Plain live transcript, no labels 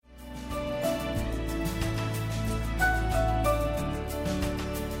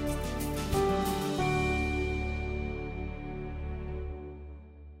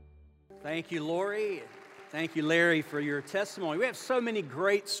Thank you, Lori. Thank you, Larry, for your testimony. We have so many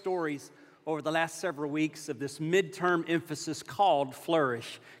great stories over the last several weeks of this midterm emphasis called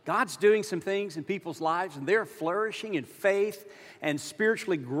Flourish. God's doing some things in people's lives, and they're flourishing in faith and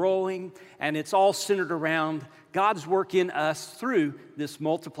spiritually growing, and it's all centered around God's work in us through this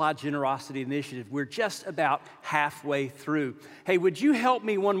Multiply Generosity Initiative. We're just about halfway through. Hey, would you help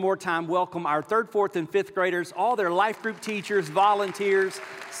me one more time welcome our 3rd, 4th, and 5th graders, all their life group teachers, volunteers,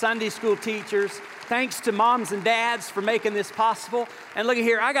 Sunday school teachers. Thanks to moms and dads for making this possible. And look at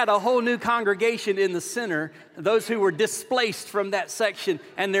here, I got a whole new congregation in the center, those who were displaced from that section,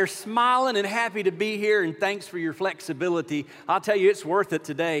 and they're smiling and happy to be here, and thanks for your flexibility. I'll tell you, it's worth it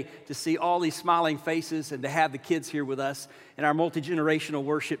today to see all these smiling faces and to have the kids here with us in our multi-generational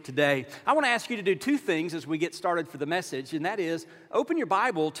worship today. I want to ask you to do two things as we get started for the message, and that is open your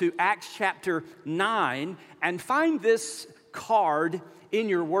Bible to Acts chapter 9 and find this card in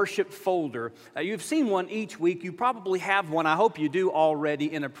your worship folder. You've seen one each week. You probably have one, I hope you do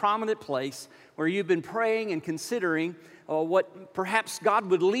already, in a prominent place where you've been praying and considering what perhaps God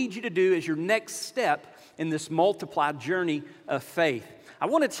would lead you to do as your next step in this multiplied journey of faith. I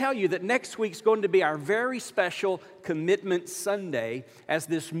want to tell you that next week's going to be our very special Commitment Sunday as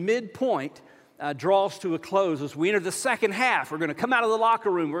this midpoint draws to a close. As we enter the second half, we're going to come out of the locker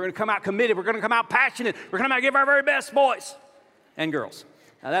room. We're going to come out committed. We're going to come out passionate. We're going to come out give our very best, boys and girls.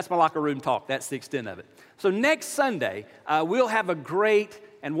 Now, that's my locker room talk. That's the extent of it. So next Sunday, we'll have a great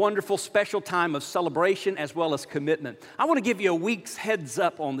and wonderful special time of celebration as well as commitment. I want to give you a week's heads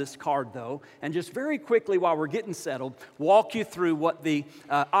up on this card, though, and just very quickly while we're getting settled, walk you through what the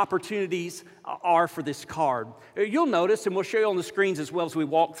opportunities are for this card. You'll notice, and we'll show you on the screens as well as we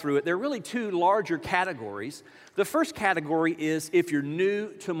walk through it, there are really two larger categories. The first category is if you're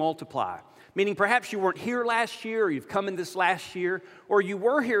new to Multiply. Meaning perhaps you weren't here last year, or you've come in this last year, or you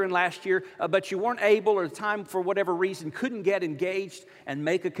were here in last year, but you weren't able, or the time for whatever reason couldn't get engaged and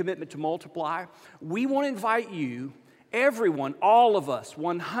make a commitment to Multiply. We want to invite you, everyone, all of us,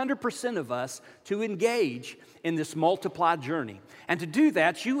 100% of us, to engage in this Multiply journey. And to do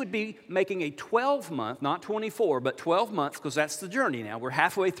that, you would be making a 12-month, not 24, but 12 months, because that's the journey now, we're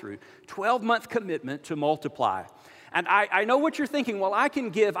halfway through, 12-month commitment to Multiply. And I know what you're thinking, well, I can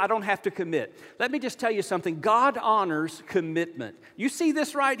give, I don't have to commit. Let me just tell you something. God honors commitment. You see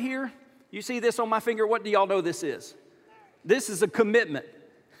this right here? You see this on my finger? What do y'all know this is? This is a commitment.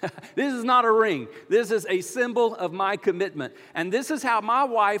 This is not a ring. This is a symbol of my commitment. And this is how my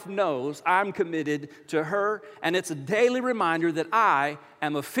wife knows I'm committed to her, and it's a daily reminder that I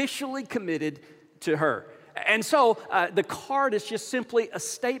am officially committed to her. And so the card is just simply a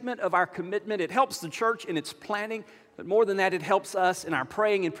statement of our commitment. It helps the church in its planning, but more than that, it helps us in our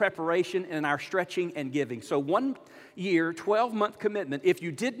praying and preparation and our stretching and giving. So 1 year, 12-month commitment if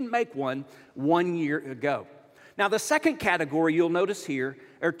you didn't make one 1 year ago. Now, the second category you'll notice here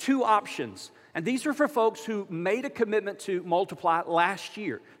are two options. And these are for folks who made a commitment to Multiply last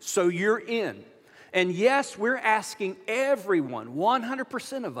year. So you're in. And yes, we're asking everyone,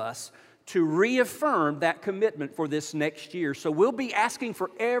 100% of us, to reaffirm that commitment for this next year. So we'll be asking for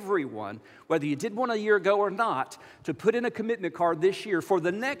everyone, whether you did one a year ago or not, to put in a commitment card this year for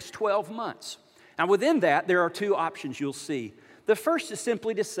the next 12 months. Now within that, there are two options you'll see. The first is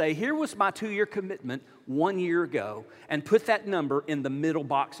simply to say, here was my 2-year commitment 1 year ago, and put that number in the middle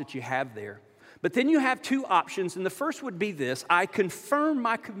box that you have there. But then you have two options, and the first would be this: I confirm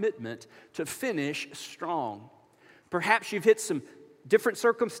my commitment to finish strong. Perhaps you've hit some different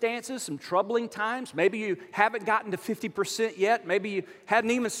circumstances, some troubling times. Maybe you haven't gotten to 50% yet. Maybe you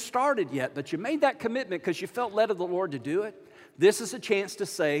hadn't even started yet, but you made that commitment because you felt led of the Lord to do it. This is a chance to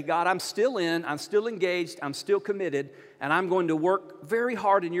say, God, I'm still in, I'm still engaged, I'm still committed, and I'm going to work very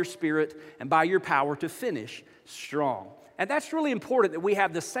hard in your spirit and by your power to finish strong. And that's really important, that we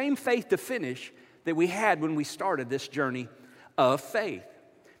have the same faith to finish that we had when we started this journey of faith.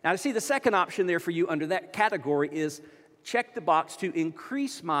 Now, to see the second option there for you under that category is check the box to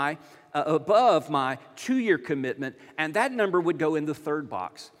increase my above my 2-year commitment, and that number would go in the third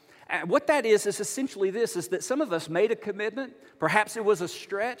box. And what that is essentially this, is that some of us made a commitment. Perhaps it was a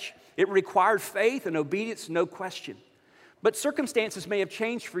stretch. It required faith and obedience, no question. But circumstances may have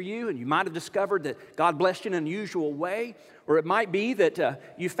changed for you, and you might have discovered that God blessed you in an unusual way, or it might be that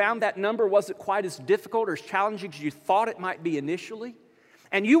you found that number wasn't quite as difficult or as challenging as you thought it might be initially.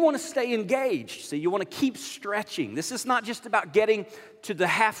 And you want to stay engaged. So you want to keep stretching. This is not just about getting to the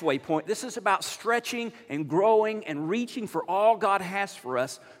halfway point. This is about stretching and growing and reaching for all God has for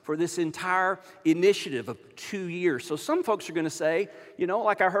us for this entire initiative of 2 years. So some folks are going to say,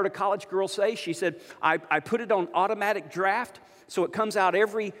 like I heard a college girl say, she said, I put it on automatic draft, so it comes out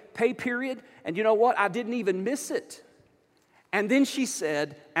every pay period. And you know what? I didn't even miss it. And then she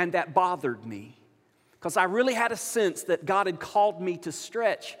said, and that bothered me. Because I really had a sense that God had called me to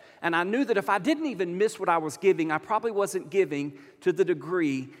stretch. And I knew that if I didn't even miss what I was giving, I probably wasn't giving to the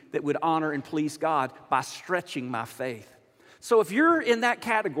degree that would honor and please God by stretching my faith. So if you're in that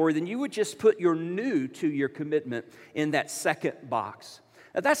category, then you would just put your new 2-year commitment in that second box.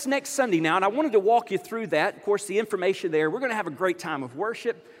 Now, that's next Sunday now, and I wanted to walk you through that. Of course, the information there, we're going to have a great time of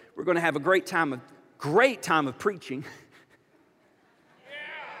worship. We're going to have a great time of preaching.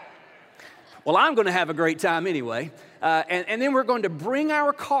 Well, I'm going to have a great time anyway. And then we're going to bring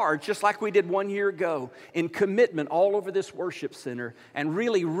our cards, just like we did 1 year ago, in commitment all over this worship center and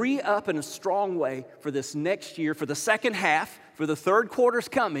really re-up in a strong way for this next year, for the second half, for the third quarter's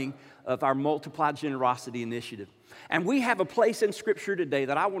coming of our Multiplied Generosity Initiative. And we have a place in Scripture today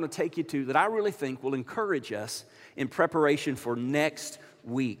that I want to take you to that I really think will encourage us in preparation for next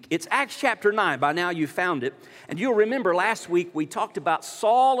week. It's Acts chapter 9. By now you found it. And you'll remember last week we talked about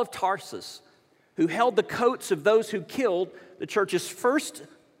Saul of Tarsus, who held the coats of those who killed the church's first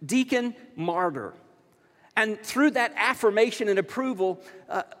deacon martyr. And through that affirmation and approval,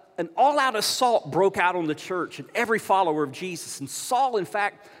 an all-out assault broke out on the church and every follower of Jesus. And Saul, in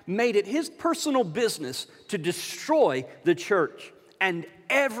fact, made it his personal business to destroy the church and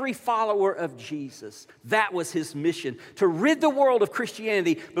every follower of Jesus. That was his mission, to rid the world of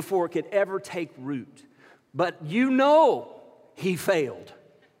Christianity before it could ever take root. But he failed.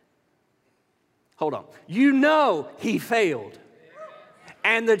 Hold on. He failed.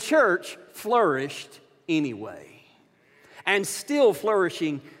 And the church flourished anyway. And still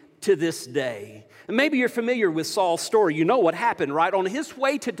flourishing to this day. And maybe you're familiar with Saul's story. You know what happened, right? On his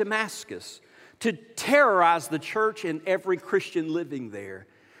way to Damascus to terrorize the church and every Christian living there,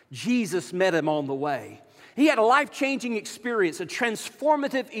 Jesus met him on the way. He had a life-changing experience, a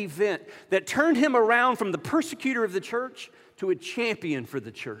transformative event that turned him around from the persecutor of the church to a champion for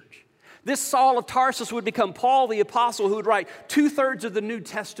the church. This Saul of Tarsus would become Paul the Apostle, who would write 2/3 of the New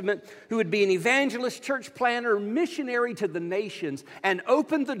Testament, who would be an evangelist, church planner, missionary to the nations, and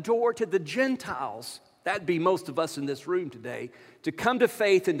open the door to the Gentiles. That'd be most of us in this room today, to come to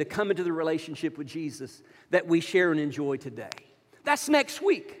faith and to come into the relationship with Jesus that we share and enjoy today. That's next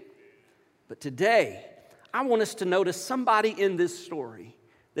week. But today, I want us to notice somebody in this story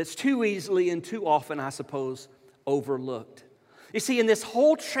that's too easily and too often, I suppose, overlooked. You see, in this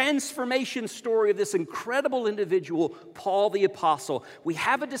whole transformation story of this incredible individual, Paul the Apostle, we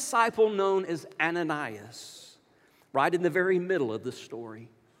have a disciple known as Ananias, right in the very middle of the story.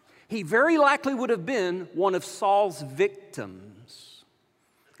 He very likely would have been one of Saul's victims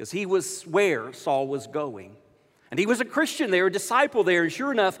because he was where Saul was going. And he was a Christian there, a disciple there, and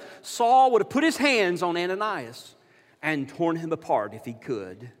sure enough, Saul would have put his hands on Ananias and torn him apart if he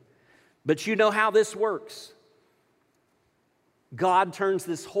could. But you know how this works. God turns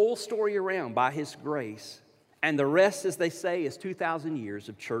this whole story around by His grace, and the rest, as they say, is 2,000 years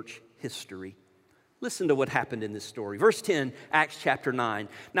of church history. Listen to what happened in this story. Verse 10, Acts chapter 9.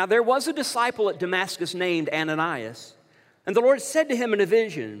 Now there was a disciple at Damascus named Ananias, and the Lord said to him in a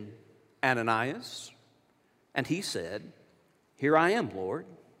vision, Ananias. And he said, Here I am, Lord.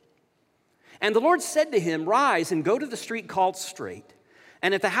 And the Lord said to him, Rise and go to the street called Straight,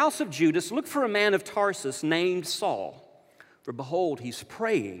 and at the house of Judas look for a man of Tarsus named Saul. For behold, he's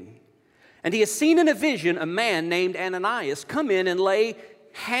praying, and he has seen in a vision a man named Ananias come in and lay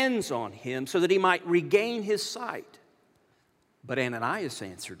hands on him so that he might regain his sight. But Ananias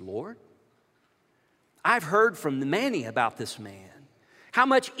answered, Lord, I've heard from many about this man, how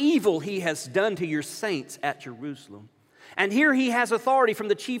much evil he has done to your saints at Jerusalem. And here he has authority from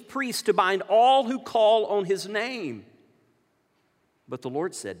the chief priests to bind all who call on his name. But the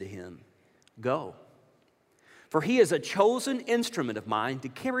Lord said to him, Go. For he is a chosen instrument of mine to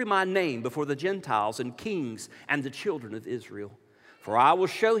carry my name before the Gentiles and kings and the children of Israel. For I will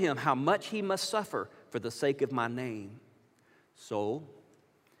show him how much he must suffer for the sake of my name. So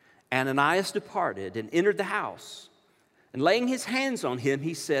Ananias departed and entered the house. And laying his hands on him,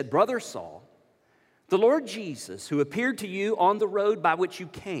 he said, Brother Saul, the Lord Jesus, who appeared to you on the road by which you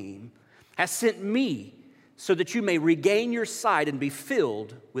came, has sent me so that you may regain your sight and be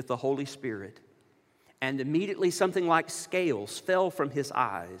filled with the Holy Spirit. And immediately something like scales fell from his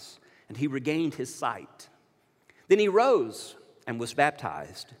eyes, and he regained his sight. Then he rose and was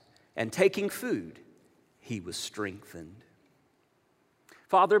baptized, and taking food, he was strengthened.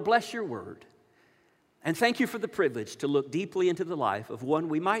 Father, bless your word, and thank you for the privilege to look deeply into the life of one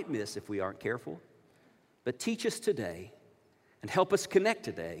we might miss if we aren't careful. But teach us today and help us connect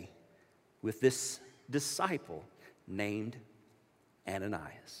today with this disciple named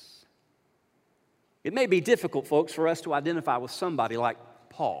Ananias. It may be difficult, folks, for us to identify with somebody like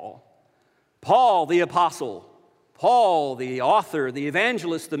Paul. Paul, the apostle. Paul, the author, the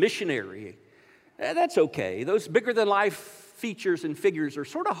evangelist, the missionary. That's okay. Those bigger-than-life features and figures are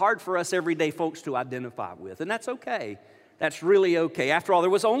sort of hard for us everyday folks to identify with, and that's okay. That's really okay. After all, there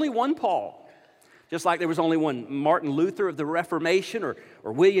was only one Paul. Just like there was only one Martin Luther of the Reformation, or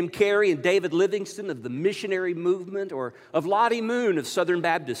William Carey and David Livingston of the missionary movement, or of Lottie Moon of Southern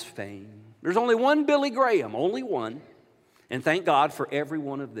Baptist fame. There's only one Billy Graham, only one, and thank God for every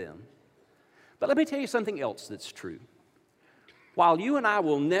one of them. But let me tell you something else that's true. While you and I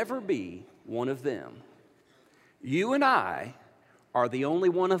will never be one of them, you and I are the only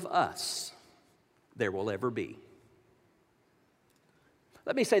one of us there will ever be.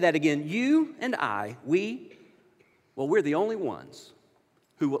 Let me say that again. You and I, we're the only ones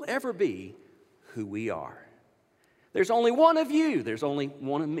who will ever be who we are. There's only one of you. There's only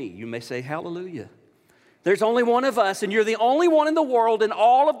one of me. You may say, hallelujah. There's only one of us, and you're the only one in the world, in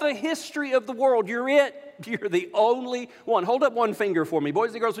all of the history of the world. You're it. You're the only one. Hold up one finger for me.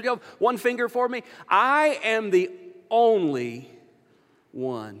 Boys and girls, would you have one finger for me? I am the only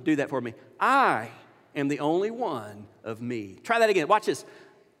one. Do that for me. I am the only one of me. Try that again. Watch this.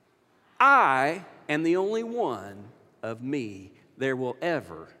 I am the only one of me there will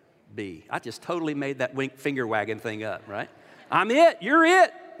ever be. I just totally made that finger wagging thing up, right? I'm it. You're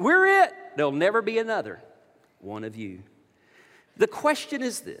it. We're it. There'll never be another one of you. The question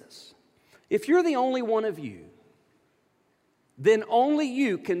is this. If you're the only one of you, then only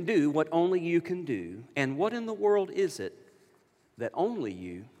you can do what only you can do. And what in the world is it that only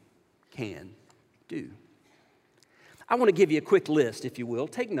you can do? I want to give you a quick list, if you will.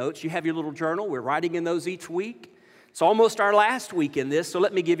 Take notes. You have your little journal. We're writing in those each week. It's almost our last week in this, so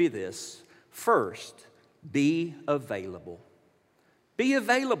let me give you this. First, be available. Be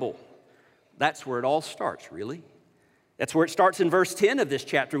available. That's where it all starts, really. That's where it starts in verse 10 of this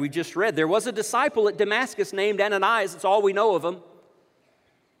chapter we just read. There was a disciple at Damascus named Ananias. That's all we know of him.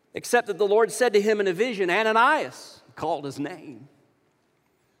 Except that the Lord said to him in a vision, Ananias. He called his name.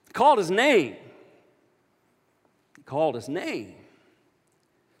 He called his name. He called his name.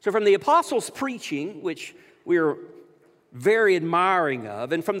 So from the apostles' preaching, which we're very admiring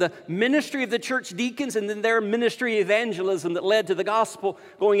of, and from the ministry of the church deacons and then their ministry evangelism that led to the gospel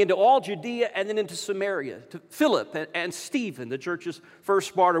going into all Judea and then into Samaria, to Philip and Stephen, the church's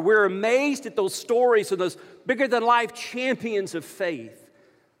first martyr. We're amazed at those stories of those bigger-than-life champions of faith.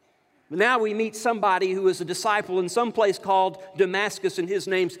 Now we meet somebody who is a disciple in some place called Damascus, and his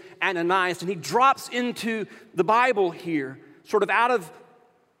name's Ananias, and he drops into the Bible here, sort of out of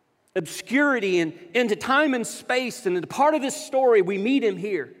obscurity and into time and space, and in part of this story we meet him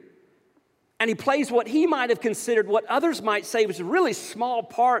here. And he plays what he might have considered, what others might say was a really small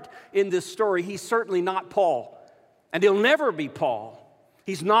part in this story. He's certainly not Paul, and he'll never be Paul.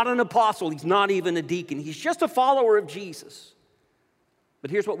 He's not an apostle, he's not even a deacon. He's just a follower of Jesus. But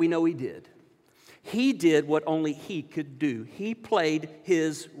here's what we know he did. He did what only he could do. He played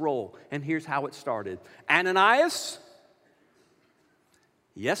his role. And here's how it started. Ananias,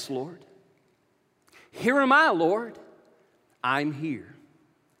 yes, Lord. Here am I, Lord. I'm here.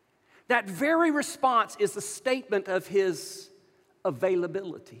 That very response is a statement of his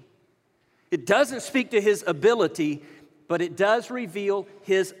availability. It doesn't speak to his ability, but it does reveal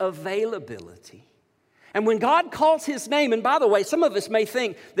his availability. And when God calls his name, and by the way, some of us may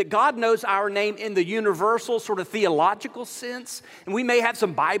think that God knows our name in the universal sort of theological sense, and we may have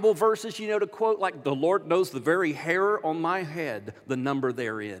some Bible verses, to quote, like the Lord knows the very hair on my head, the number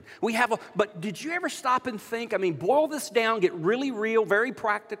therein. But did you ever stop and think, boil this down, get really real, very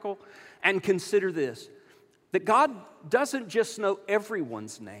practical, and consider this, that God doesn't just know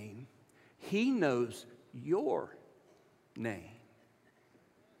everyone's name, he knows your name.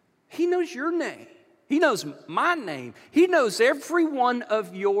 He knows your name. He knows my name. He knows every one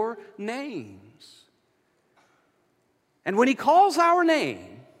of your names. And when he calls our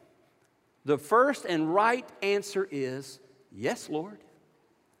name, the first and right answer is, yes, Lord,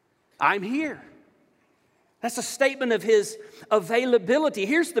 I'm here. That's a statement of his availability.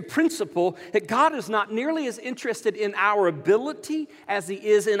 Here's the principle that God is not nearly as interested in our ability as he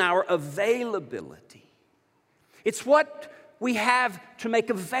is in our availability. It's what we have to make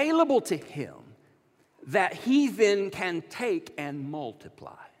available to him that he then can take and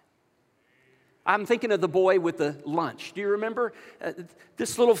multiply. I'm thinking of the boy with the lunch. Do you remember?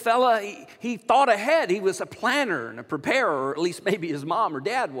 This little fella, he thought ahead. He was a planner and a preparer, or at least maybe his mom or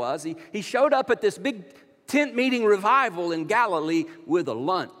dad was. He showed up at this big tent meeting revival in Galilee with a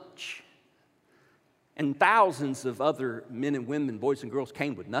lunch. And thousands of other men and women, boys and girls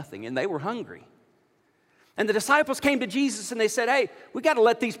came with nothing, and they were hungry. And the disciples came to Jesus and they said, hey, we got to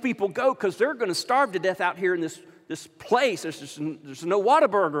let these people go because they're going to starve to death out here in this place. There's no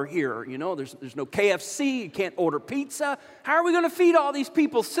Whataburger here, you know. There's no KFC. You can't order pizza. How are we going to feed all these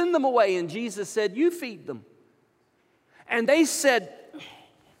people? Send them away. And Jesus said, you feed them. And they said,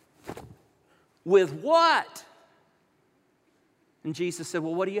 with what? And Jesus said,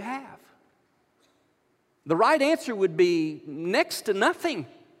 well, what do you have? The right answer would be next to nothing.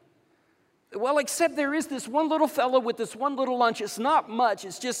 Well, except there is this one little fellow with this one little lunch. It's not much.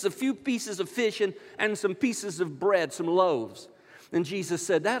 It's just a few pieces of fish and some pieces of bread, some loaves. And Jesus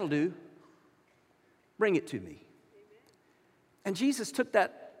said, that'll do. Bring it to me. And Jesus took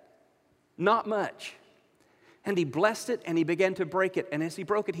that not much, and he blessed it, and he began to break it. And as he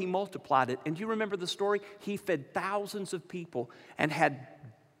broke it, he multiplied it. And do you remember the story? He fed thousands of people and had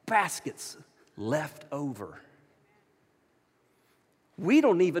baskets left over. We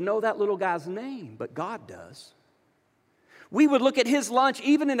don't even know that little guy's name, but God does. We would look at his lunch,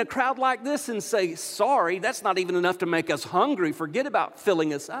 even in a crowd like this, and say, sorry, that's not even enough to make us hungry. Forget about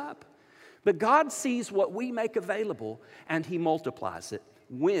filling us up. But God sees what we make available, and he multiplies it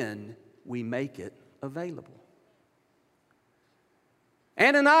when we make it available.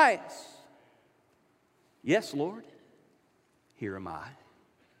 Ananias, yes, Lord, here am I.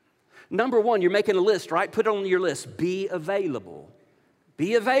 Number one, you're making a list, right? Put it on your list. Be available.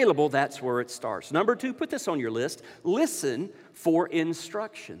 Be available, that's where it starts. Number two, put this on your list. Listen for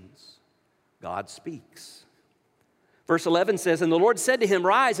instructions. God speaks. Verse 11 says, and the Lord said to him,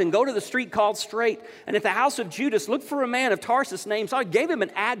 rise and go to the street called Straight, and at the house of Judas, look for a man of Tarsus named Saul. I gave him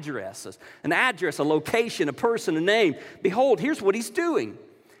an address, a location, a person, a name. Behold, here's what he's doing.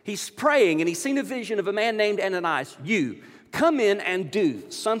 He's praying, and he's seen a vision of a man named Ananias. You, come in and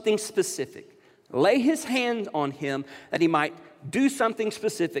do something specific. Lay his hand on him that he might do something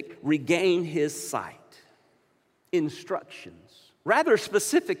specific, regain his sight. Instructions, rather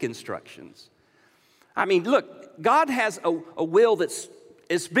specific instructions. I mean, look, God has a will that's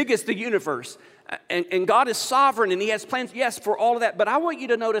as big as the universe, and God is sovereign, and he has plans, yes, for all of that, but I want you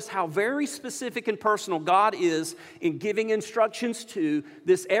to notice how very specific and personal God is in giving instructions to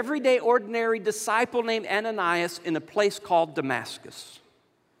this everyday, ordinary disciple named Ananias in a place called Damascus.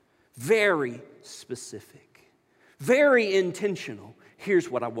 Very specific. Very intentional. Here's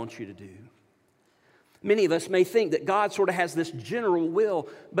what I want you to do. Many of us may think that God sort of has this general will,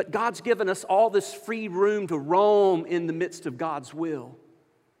 but God's given us all this free room to roam in the midst of God's will.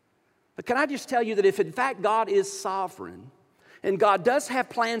 But can I just tell you that if in fact God is sovereign, and God does have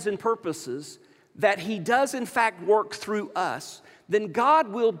plans and purposes, that he does in fact work through us, then God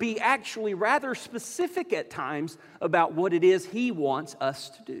will be actually rather specific at times about what it is he wants us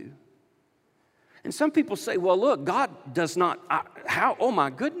to do. And some people say, well, look, God does not, how? Oh my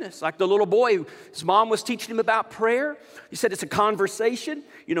goodness. Like the little boy, his mom was teaching him about prayer. He said it's a conversation.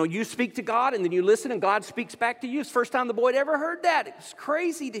 You know, you speak to God and then you listen and God speaks back to you. It's the first time the boy had ever heard that. It was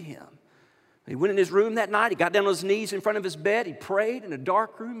crazy to him. He went in his room that night. He got down on his knees in front of his bed. He prayed in a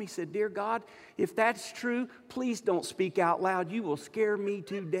dark room. He said, dear God, if that's true, please don't speak out loud. You will scare me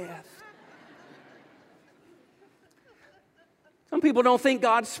to death. Some people don't think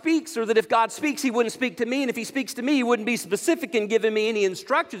God speaks, or that if God speaks, he wouldn't speak to me. And if he speaks to me, he wouldn't be specific in giving me any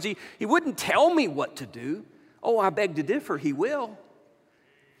instructions. He wouldn't tell me what to do. Oh, I beg to differ, he will.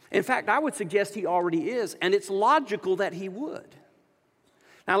 In fact, I would suggest he already is, and it's logical that he would.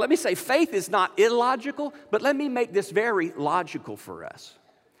 Now, let me say, faith is not illogical, but let me make this very logical for us.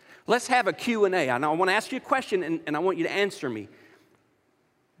 Let's have a Q&A. I want to ask you a question, and I want you to answer me.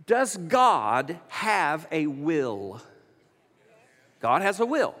 Does God have a will? God has a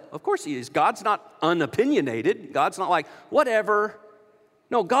will. Of course he is. God's not unopinionated. God's not like, whatever.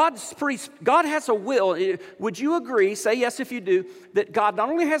 No, God has a will. Would you agree, say yes if you do, that God not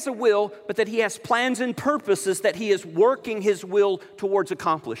only has a will, but that he has plans and purposes that he is working his will towards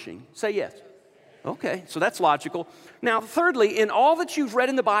accomplishing? Say yes. Okay, so that's logical. Now, thirdly, in all that you've read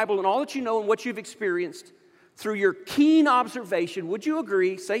in the Bible and all that you know and what you've experienced, through your keen observation, would you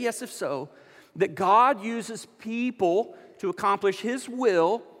agree, say yes if so, that God uses people to accomplish his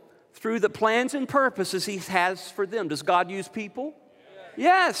will through the plans and purposes he has for them? Does God use people?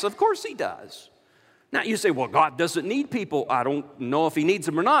 Yes, of course he does. Now you say, well, God doesn't need people. I don't know if he needs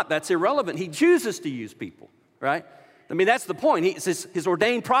them or not. That's irrelevant. He chooses to use people, right? I mean, that's the point. His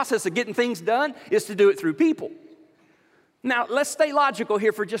ordained process of getting things done is to do it through people. Now, let's stay logical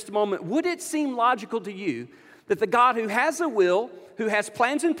here for just a moment. Would it seem logical to you that the God who has a will, who has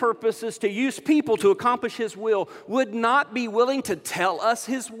plans and purposes to use people to accomplish his will, would not be willing to tell us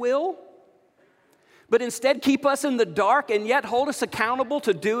his will, but instead keep us in the dark and yet hold us accountable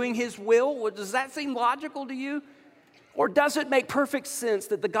to doing his will? Well, does that seem logical to you? Or does it make perfect sense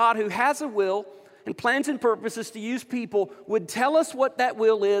that the God who has a will and plans and purposes to use people would tell us what that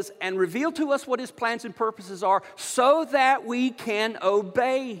will is and reveal to us what his plans and purposes are so that we can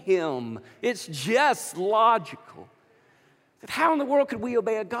obey him? It's just logical. That how in the world could we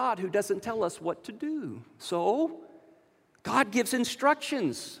obey a God who doesn't tell us what to do? So, God gives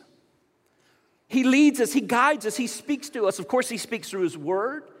instructions. He leads us, he guides us, he speaks to us. Of course, he speaks through his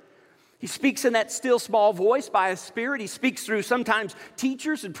word. He speaks in that still small voice by his Spirit. He speaks through sometimes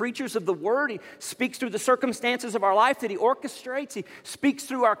teachers and preachers of the word. He speaks through the circumstances of our life that he orchestrates. He speaks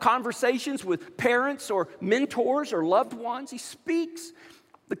through our conversations with parents or mentors or loved ones. He speaks.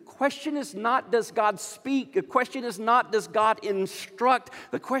 The question is not, does God speak? The question is not, does God instruct?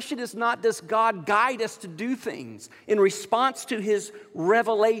 The question is not, does God guide us to do things in response to his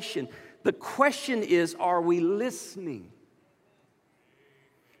revelation? The question is, are we listening?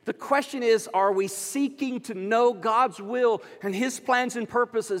 The question is, are we seeking to know God's will and his plans and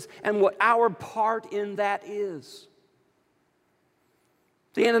purposes and what our part in that is?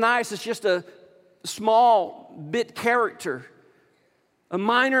 The Ananias is just a small bit character, a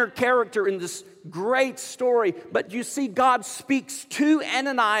minor character in this great story, but you see God speaks to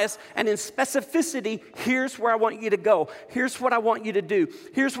Ananias, and in specificity, here's where I want you to go. Here's what I want you to do.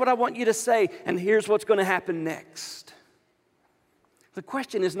 Here's what I want you to say, and here's what's going to happen next. The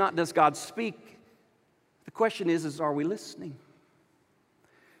question is not, does God speak? The question is are we listening?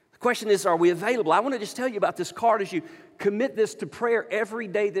 The question is, are we available? I want to just tell you about this card. As you commit this to prayer every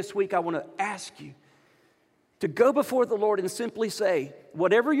day this week, I want to ask you to go before the Lord and simply say,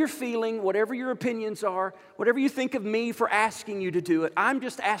 whatever you're feeling, whatever your opinions are, whatever you think of me for asking you to do it, I'm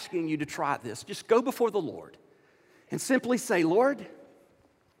just asking you to try this. Just go before the Lord and simply say, Lord,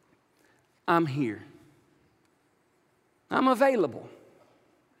 I'm here. I'm available.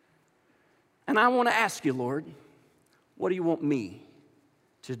 And I want to ask you, Lord, what do you want me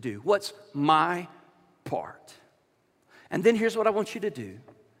to do? What's my part? And then here's what I want you to do.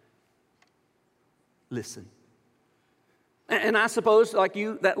 Listen. And I suppose, like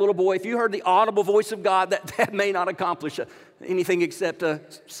you, that little boy, if you heard the audible voice of God, that may not accomplish anything except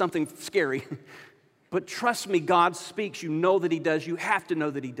something scary. But trust me, God speaks. You know that he does. You have to know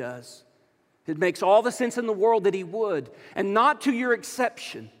that he does. It makes all the sense in the world that he would. And not to your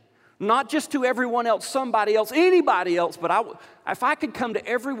exception. Not just to everyone else, somebody else, anybody else. But if I could come to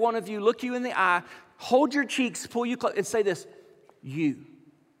every one of you, look you in the eye, hold your cheeks, pull you close, and say this: you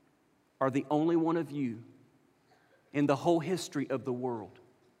are the only one of you in the whole history of the world.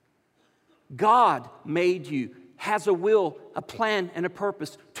 God made you, has a will, a plan, and a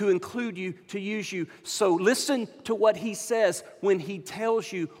purpose to include you, to use you. So listen to what he says when he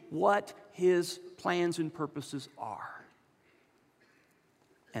tells you what his plans and purposes are.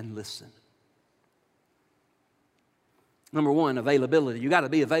 And listen. Number one, availability. You got to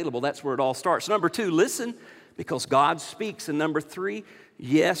be available. That's where it all starts. Number two, listen, because God speaks. And number three,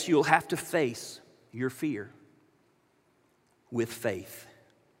 yes, you'll have to face your fear with faith.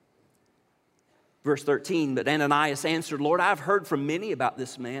 Verse 13, but Ananias answered, Lord, I've heard from many about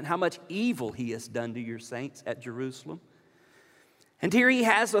this man, how much evil he has done to your saints at Jerusalem. And here he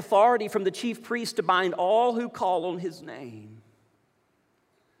has authority from the chief priest to bind all who call on his name.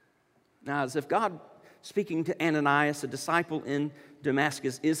 Now, as if God speaking to Ananias, a disciple in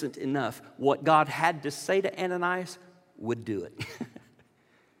Damascus, isn't enough, what God had to say to Ananias would do it.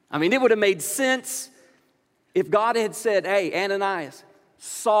 I mean, it would have made sense if God had said, hey, Ananias,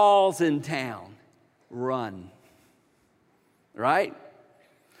 Saul's in town, run. Right?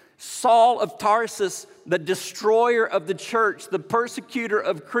 Saul of Tarsus, the destroyer of the church, the persecutor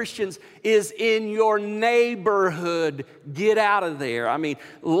of Christians, is in your neighborhood. Get out of there. I mean,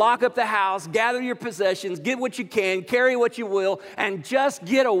 lock up the house, gather your possessions, get what you can, carry what you will, and just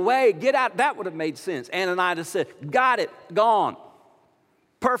get away. Get out. That would have made sense. Ananias said, got it, gone.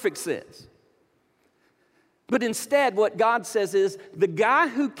 Perfect sense. But instead, what God says is, the guy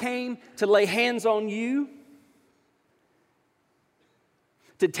who came to lay hands on you,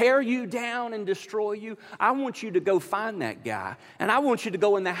 to tear you down and destroy you, I want you to go find that guy. And I want you to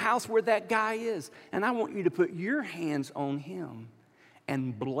go in the house where that guy is. And I want you to put your hands on him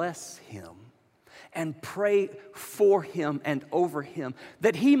and bless him. and pray for him and over him,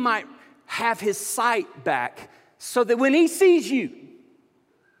 that he might have his sight back, so that when he sees you,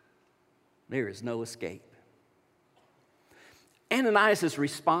 there is no escape. Ananias'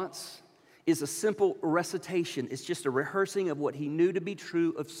 response is a simple recitation. It's just a rehearsing of what he knew to be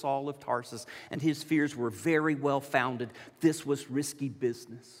true of Saul of Tarsus, and his fears were very well founded. This was risky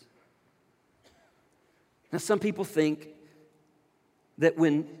business. Now, some people think that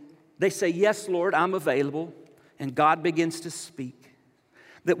when they say, yes, Lord, I'm available, and God begins to speak,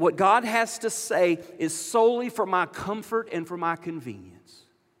 that what God has to say is solely for my comfort and for my convenience,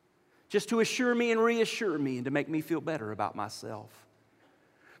 just to assure me and reassure me and to make me feel better about myself.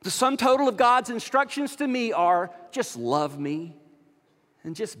 The sum total of God's instructions to me are just love me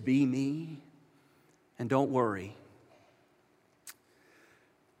and just be me and don't worry.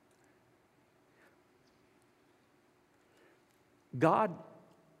 God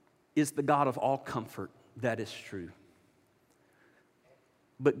is the God of all comfort, that is true.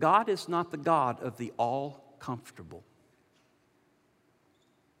 But God is not the God of the all comfortable.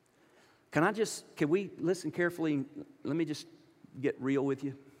 Can we listen carefully? Let me just get real with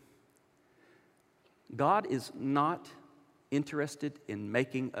you. God is not interested in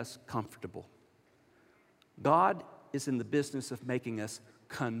making us comfortable. God is in the business of making us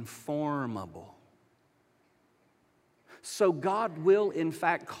conformable. So God will, in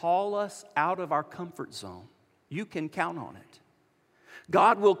fact, call us out of our comfort zone. You can count on it.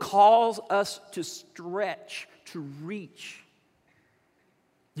 God will cause us to stretch, to reach.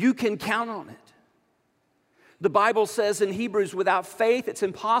 You can count on it. The Bible says in Hebrews, without faith, it's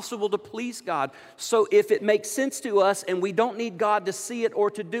impossible to please God. So if it makes sense to us and we don't need God to see it or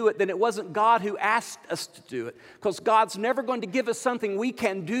to do it, then it wasn't God who asked us to do it. Because God's never going to give us something we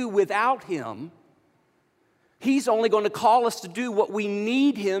can do without Him. He's only going to call us to do what we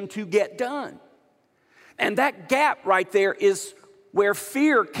need Him to get done. And that gap right there is where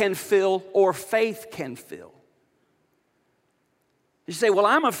fear can fill or faith can fill. You say, well,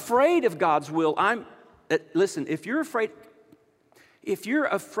 I'm afraid of God's will. Listen, if you're afraid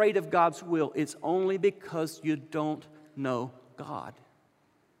of God's will, it's only because you don't know God.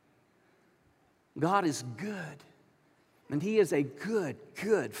 God is good, and He is a good,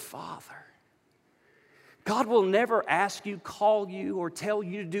 good Father. God will never ask you, call you, or tell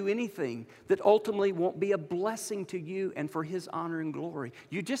you to do anything that ultimately won't be a blessing to you and for His honor and glory.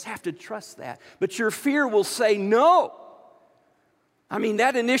 You just have to trust that. But your fear will say no. I mean,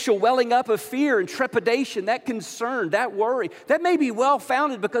 that initial welling up of fear and trepidation, that concern, that worry, that may be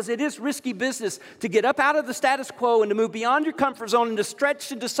well-founded because it is risky business to get up out of the status quo and to move beyond your comfort zone and to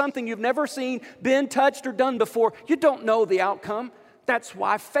stretch into something you've never seen, been touched, or done before. You don't know the outcome. That's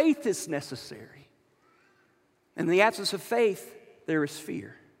why faith is necessary. In the absence of faith, there is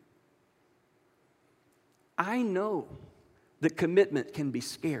fear. I know that commitment can be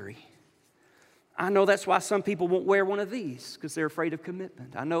scary. I know that's why some people won't wear one of these because they're afraid of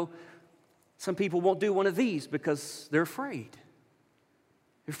commitment. I know some people won't do one of these because they're afraid.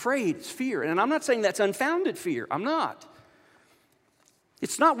 They're afraid, it's fear. And I'm not saying that's unfounded fear. I'm not.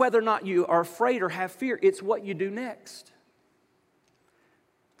 It's not whether or not you are afraid or have fear. It's what you do next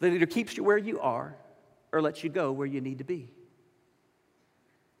that either keeps you where you are or lets you go where you need to be.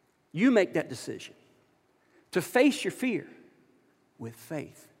 You make that decision to face your fear with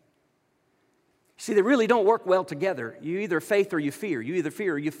faith. See, they really don't work well together. You either faith or you fear. You either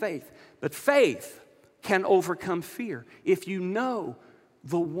fear or you faith. But faith can overcome fear if you know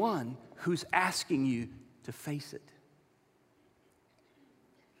the one who's asking you to face it.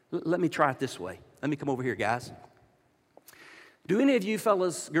 Let me try it this way. Let me come over here, guys. Do any of you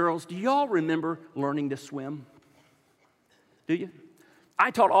fellas, girls, do y'all remember learning to swim? Do you? I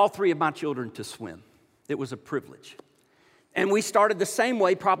taught all three of my children to swim. It was a privilege. And we started the same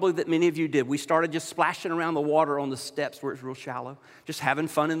way probably that many of you did. We started just splashing around the water on the steps where it's real shallow, just having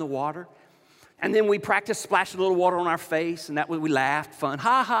fun in the water. And then we practiced splashing a little water on our face, and that way we laughed, fun,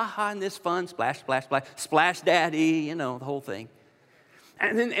 ha, ha, ha, and this fun, splash, splash, splash, splash daddy, you know, the whole thing.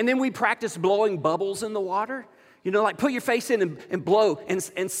 And then we practiced blowing bubbles in the water. You know, like put your face in and blow and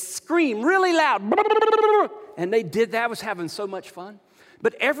scream really loud. And they did that. I was having so much fun.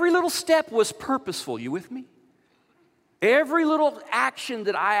 But every little step was purposeful. You with me? Every little action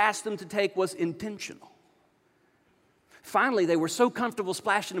that I asked them to take was intentional. Finally, they were so comfortable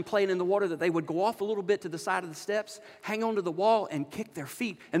splashing and playing in the water that they would go off a little bit to the side of the steps, hang onto the wall, and kick their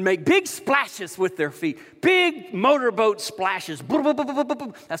feet and make big splashes with their feet. Big motorboat splashes.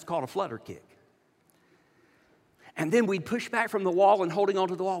 That's called a flutter kick. And then we'd push back from the wall, and holding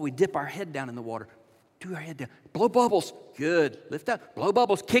onto the wall, we'd dip our head down in the water. Do your head down. Blow bubbles. Good. Lift up. Blow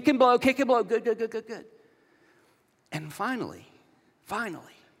bubbles. Kick and blow. Kick and blow. Good, good, good, good, good. And finally, they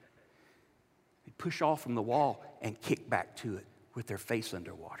push off from the wall and kick back to it with their face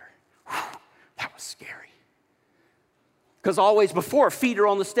underwater. Whew, that was scary. Because always before, feet are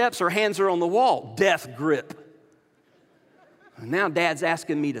on the steps or hands are on the wall. Death grip. And now Dad's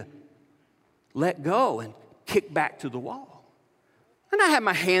asking me to let go and kick back to the wall. And I have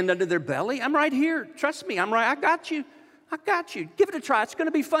my hand under their belly. I'm right here. Trust me, I'm right. I got you. I got you. Give it a try. It's going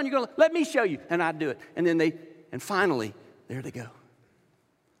to be fun. You're going to let me show you. And I do it. And finally, there they go.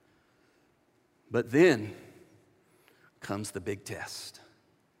 But then comes the big test.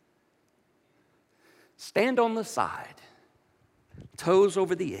 Stand on the side, toes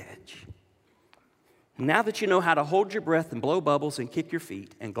over the edge. Now that you know how to hold your breath and blow bubbles and kick your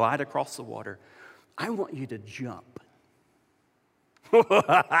feet and glide across the water, I want you to jump.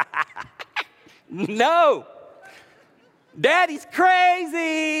 No. Daddy's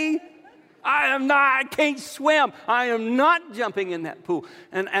crazy. I can't swim. I am not jumping in that pool.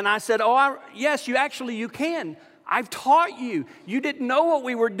 And I said, yes, you can. I've taught you. You didn't know what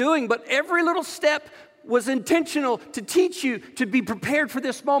we were doing, but every little step was intentional to teach you to be prepared for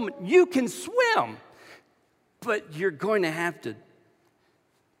this moment. You can swim, but you're going to have to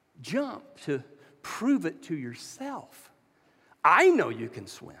jump to prove it to yourself. I know you can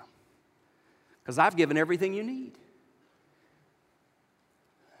swim because I've given everything you need.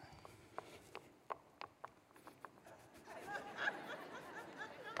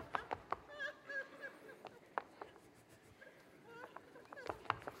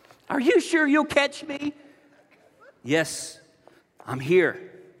 Are you sure you'll catch me? Yes, I'm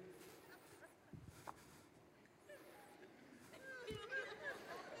here.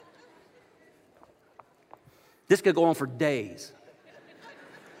 This could go on for days.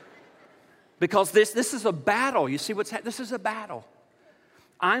 Because this is a battle. You see this is a battle.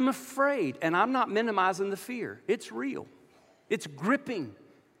 I'm afraid, and I'm not minimizing the fear. It's real. It's gripping.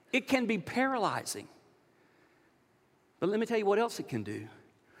 It can be paralyzing. But let me tell you what else it can do.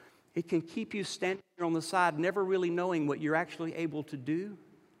 It can keep you standing on the side, never really knowing what you're actually able to do.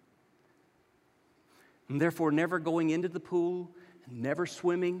 And therefore, never going into the pool, never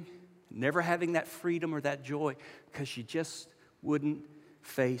swimming, never having that freedom or that joy, because you just wouldn't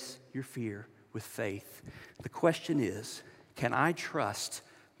face your fear with faith. The question is, can I trust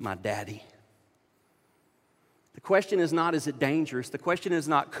my daddy? The question is not, is it dangerous? The question is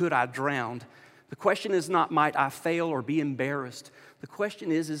not, could I drown? The question is not, might I fail or be embarrassed? The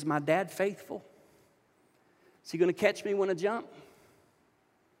question is my dad faithful? Is he going to catch me when I jump?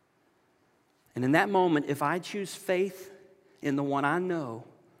 And in that moment, if I choose faith in the one I know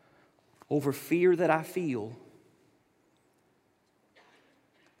over fear that I feel,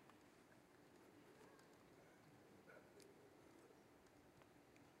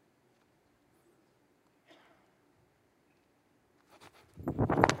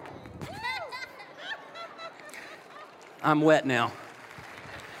 I'm wet now.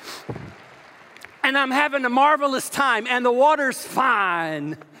 And I'm having a marvelous time, and the water's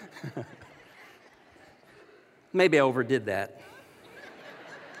fine. Maybe I overdid that.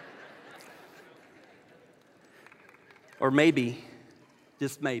 Or maybe,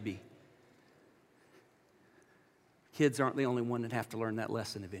 just maybe, kids aren't the only one that have to learn that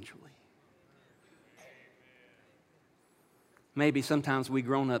lesson eventually. Maybe sometimes we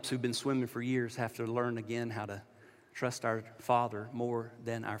grown-ups who've been swimming for years have to learn again how to trust our Father more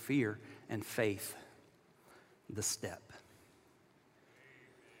than our fear and faith, the step.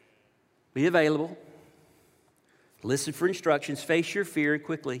 Be available. Listen for instructions. Face your fear. And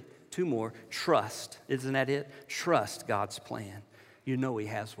quickly, two more. Trust. Isn't that it? Trust God's plan. You know He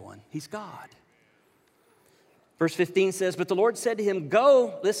has one. He's God. Verse 15 says, but the Lord said to him,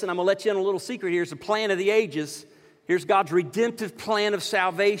 go. Listen, I'm going to let you in a little secret. Here's the plan of the ages. Here's God's redemptive plan of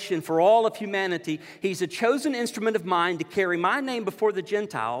salvation for all of humanity. He's a chosen instrument of mine to carry my name before the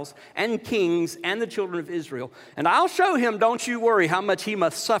Gentiles and kings and the children of Israel. And I'll show him, don't you worry, how much he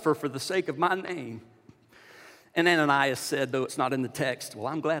must suffer for the sake of my name. And Ananias said, though it's not in the text, well,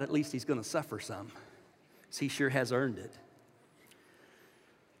 I'm glad at least he's going to suffer some, because he sure has earned it.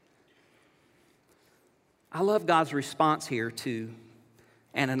 I love God's response here to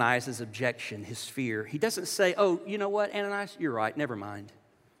Ananias' objection, his fear. He doesn't say, oh, you know what, Ananias, you're right, never mind.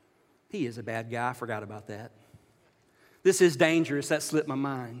 He is a bad guy, I forgot about that. This is dangerous, that slipped my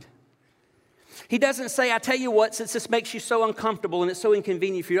mind. He doesn't say, I tell you what, since this makes you so uncomfortable and it's so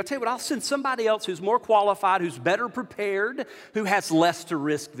inconvenient for you, I'll tell you what, I'll send somebody else who's more qualified, who's better prepared, who has less to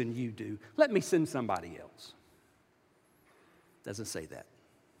risk than you do. Let me send somebody else. Doesn't say that.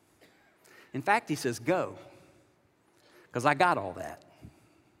 In fact, he says, go, because I got all that.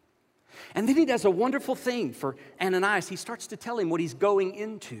 And then he does a wonderful thing for Ananias. He starts to tell him what he's going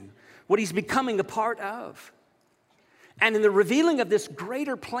into, what he's becoming a part of. And in the revealing of this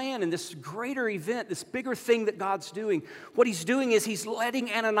greater plan and this greater event, this bigger thing that God's doing, what he's doing is he's letting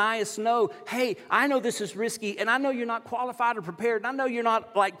Ananias know, hey, I know this is risky, and I know you're not qualified or prepared, and I know you're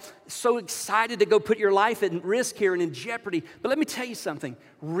not like so excited to go put your life at risk here and in jeopardy. But let me tell you something.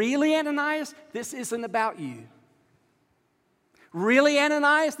 Really, Ananias, this isn't about you. Really,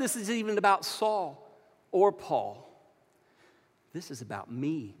 Ananias, this isn't even about Saul or Paul. This is about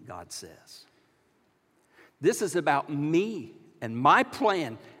me, God says. This is about me and my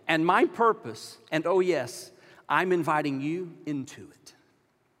plan and my purpose. And oh yes, I'm inviting you into it.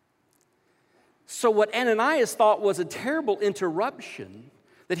 So what Ananias thought was a terrible interruption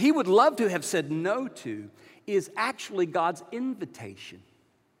that he would love to have said no to is actually God's invitation.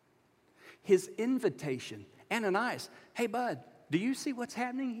 His invitation. Ananias, hey bud, do you see what's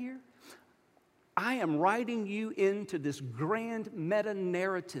happening here? I am writing you into this grand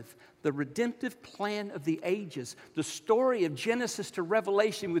meta-narrative, the redemptive plan of the ages, the story of Genesis to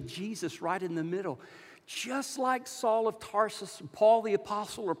Revelation with Jesus right in the middle. Just like Saul of Tarsus, and Paul the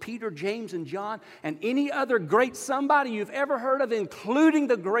Apostle, or Peter, James, and John, and any other great somebody you've ever heard of, including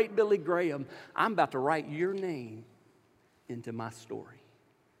the great Billy Graham, I'm about to write your name into my story.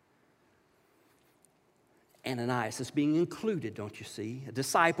 Ananias is being included, don't you see? A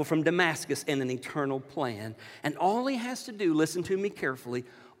disciple from Damascus in an eternal plan. And all he has to do, listen to me carefully,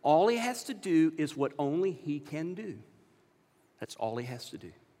 all he has to do is what only he can do. That's all he has to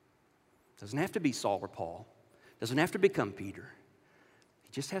do. Doesn't have to be Saul or Paul. Doesn't have to become Peter.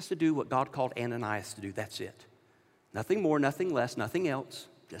 He just has to do what God called Ananias to do. That's it. Nothing more, nothing less, nothing else,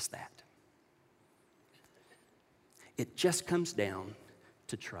 just that. It just comes down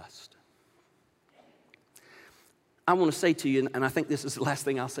to trust. I want to say to you, and I think this is the last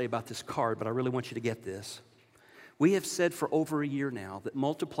thing I'll say about this card, but I really want you to get this. We have said for over a year now that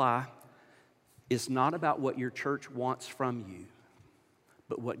Multiply is not about what your church wants from you,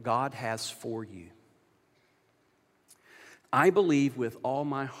 but what God has for you. I believe with all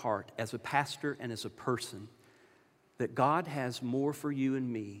my heart, as a pastor and as a person, that God has more for you and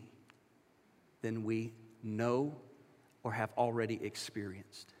me than we know or have already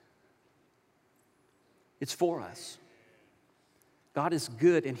experienced. It's for us. God is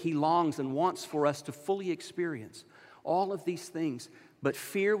good, and He longs and wants for us to fully experience all of these things. But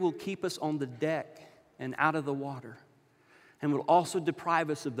fear will keep us on the deck and out of the water, and will also deprive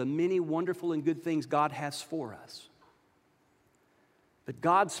us of the many wonderful and good things God has for us. But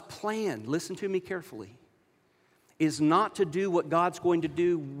God's plan, listen to me carefully, is not to do what God's going to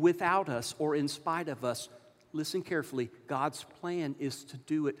do without us or in spite of us. Listen carefully. God's plan is to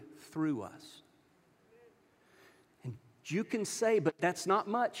do it through us. You can say, but that's not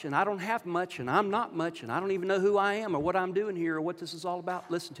much, and I don't have much, and I'm not much, and I don't even know who I am or what I'm doing here or what this is all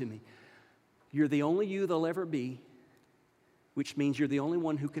about. Listen to me. You're the only you there'll ever be, which means you're the only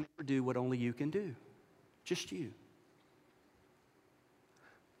one who can ever do what only you can do. Just you.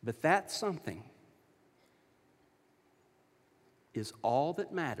 But that something is all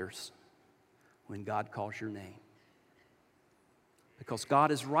that matters when God calls your name. Because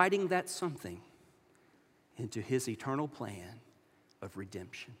God is writing that something into His eternal plan of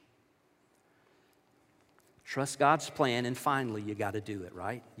redemption. Trust God's plan, and finally, you got to do it,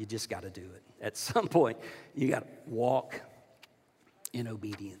 right? You just got to do it. At some point, you got to walk in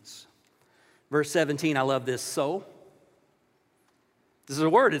obedience. Verse 17, I love this. So, this is a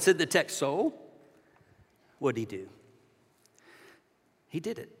word. It's in the text. So, what did he do? He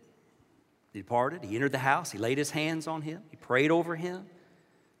did it. He departed. He entered the house. He laid his hands on him. He prayed over him.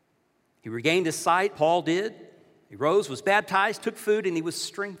 He regained his sight. Paul did. He rose, was baptized, took food, and he was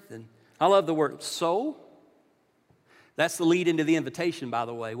strengthened. I love the word so. That's the lead into the invitation, by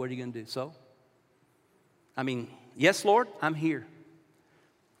the way. What are you going to do? So? I mean, yes, Lord, I'm here.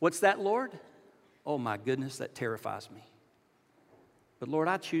 What's that, Lord? Oh, my goodness, that terrifies me. But, Lord,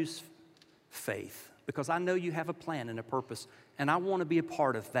 I choose faith because I know you have a plan and a purpose, and I want to be a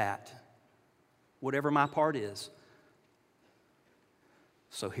part of that, whatever my part is.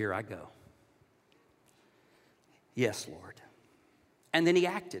 So here I go. Yes, Lord. And then he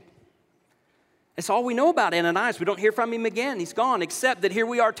acted. That's all we know about Ananias. We don't hear from him again. He's gone, except that here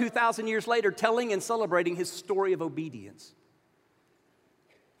we are 2,000 years later telling and celebrating his story of obedience.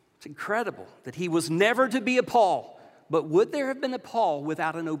 It's incredible that he was never to be a Paul, but would there have been a Paul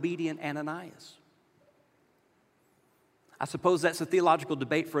without an obedient Ananias? I suppose that's a theological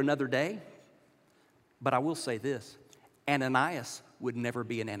debate for another day, but I will say this. Ananias would never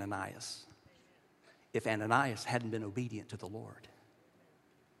be an Ananias if Ananias hadn't been obedient to the Lord.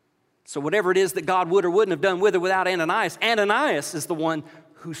 So whatever it is that God would or wouldn't have done with or without Ananias, Ananias is the one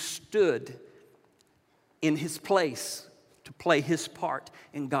who stood in his place to play his part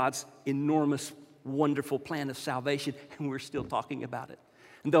in God's enormous, wonderful plan of salvation, and we're still talking about it.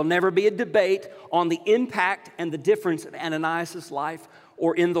 And there'll never be a debate on the impact and the difference of Ananias' life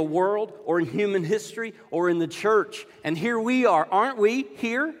or in the world or in human history or in the church. And here we are, aren't we,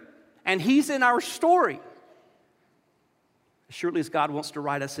 here? And he's in our story. As surely as God wants to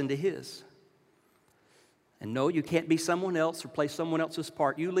write us into his. And no, you can't be someone else or play someone else's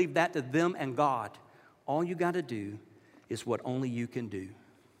part. You leave that to them and God. All you got to do is what only you can do.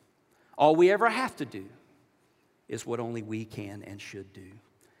 All we ever have to do is what only we can and should do.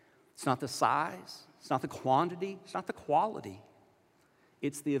 It's not the size, it's not the quantity, it's not the quality.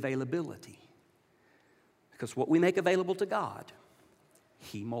 It's the availability. Because what we make available to God,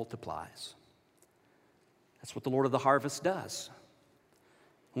 he multiplies. That's what the Lord of the harvest does.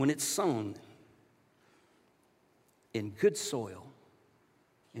 When it's sown in good soil,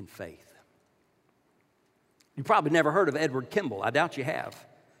 in faith. You probably never heard of Edward Kimball. I doubt you have.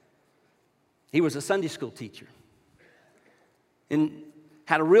 He was a Sunday school teacher and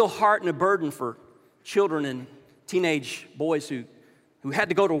had a real heart and a burden for children and teenage boys who had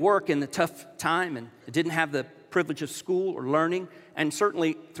to go to work in the tough time and didn't have the privilege of school or learning, and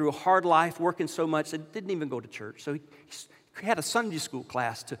certainly through a hard life, working so much, they didn't even go to church. So he had a Sunday school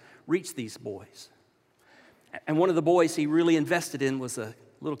class to reach these boys. And one of the boys he really invested in was a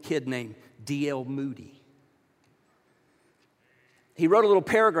little kid named D.L. Moody. He wrote a little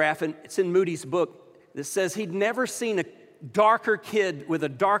paragraph, and it's in Moody's book, that says he'd never seen a darker kid with a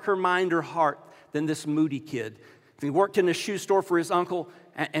darker mind or heart than this Moody kid. He worked in a shoe store for his uncle,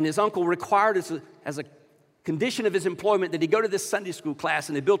 and his uncle required as a condition of his employment that he go to this Sunday school class,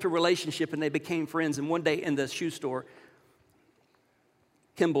 and they built a relationship, and they became friends. And one day in the shoe store,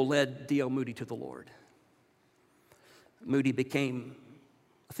 Kimball led D.L. Moody to the Lord. Moody became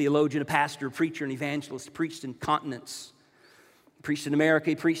a theologian, a pastor, a preacher, an evangelist, preached in continents, preached in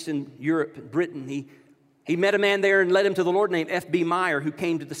America, he preached in Europe, Britain. He met a man there and led him to the Lord named F.B. Meyer, who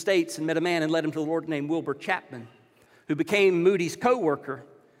came to the States and met a man and led him to the Lord named Wilbur Chapman, who became Moody's co-worker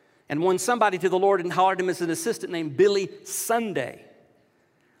and won somebody to the Lord and hired him as an assistant named Billy Sunday,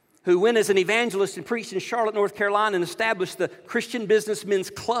 who went as an evangelist and preached in Charlotte, North Carolina, and established the Christian Businessmen's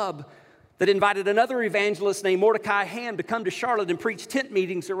Club that invited another evangelist named Mordecai Ham to come to Charlotte and preach tent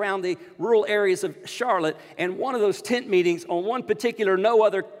meetings around the rural areas of Charlotte. And one of those tent meetings, on one particular no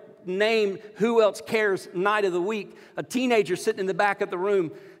other name, who else cares, night of the week, a teenager sitting in the back of the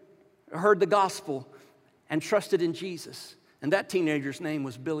room heard the gospel and trusted in Jesus. And that teenager's name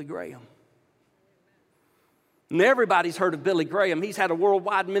was Billy Graham. And everybody's heard of Billy Graham. He's had a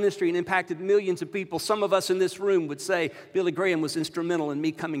worldwide ministry and impacted millions of people. Some of us in this room would say Billy Graham was instrumental in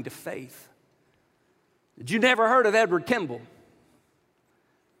me coming to faith. Did you never heard of Edward Kimball?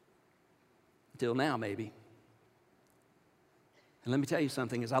 Until now, maybe. And let me tell you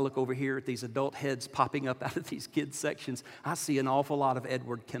something. As I look over here at these adult heads popping up out of these kids' sections, I see an awful lot of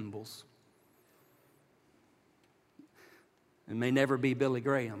Edward Kimballs. It may never be Billy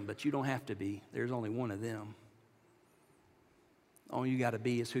Graham, but you don't have to be. There's only one of them. All you got to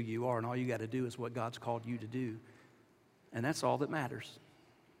be is who you are, and all you got to do is what God's called you to do. And that's all that matters.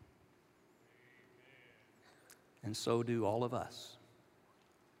 And so do all of us.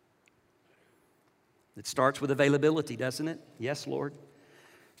 It starts with availability, doesn't it? Yes, Lord.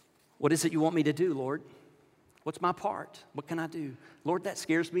 What is it you want me to do, Lord? What's my part? What can I do? Lord, that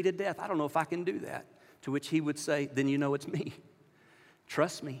scares me to death. I don't know if I can do that. To which he would say, then you know it's me.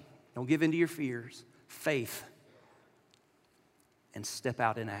 Trust me. Don't give in to your fears. Faith. And step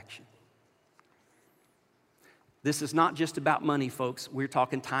out in action. This is not just about money, folks. We're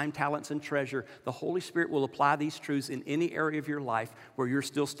talking time, talents, and treasure. The Holy Spirit will apply these truths in any area of your life where you're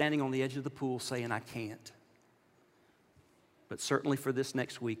still standing on the edge of the pool saying, I can't. But certainly for this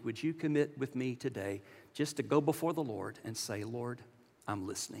next week, would you commit with me today just to go before the Lord and say, Lord, I'm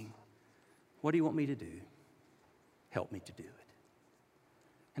listening. What do you want me to do? Help me to do it.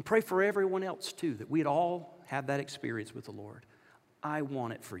 And pray for everyone else, too, that we'd all have that experience with the Lord. I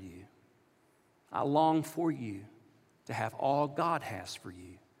want it for you. I long for you to have all God has for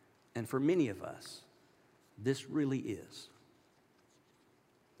you. And for many of us, this really is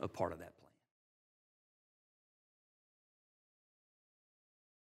a part of that.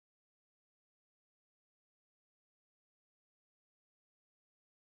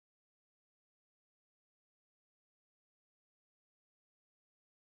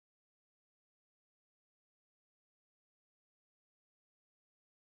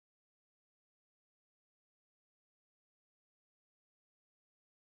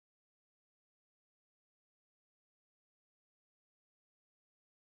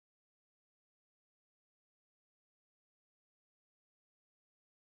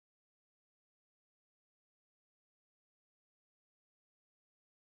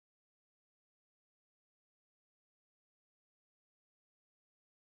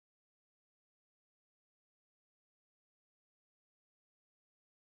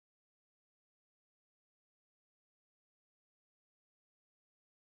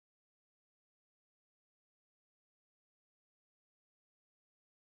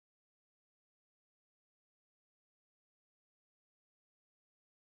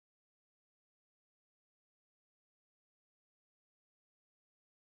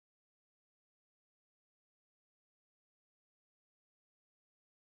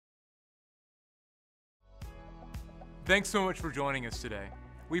 Thanks so much for joining us today.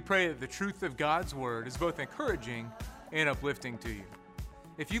 We pray that the truth of God's Word is both encouraging and uplifting to you.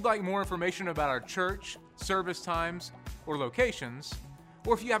 If you'd like more information about our church, service times, or locations,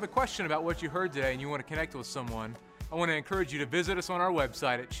 or if you have a question about what you heard today and you want to connect with someone, I want to encourage you to visit us on our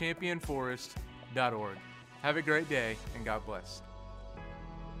website at championforest.org. Have a great day, and God bless.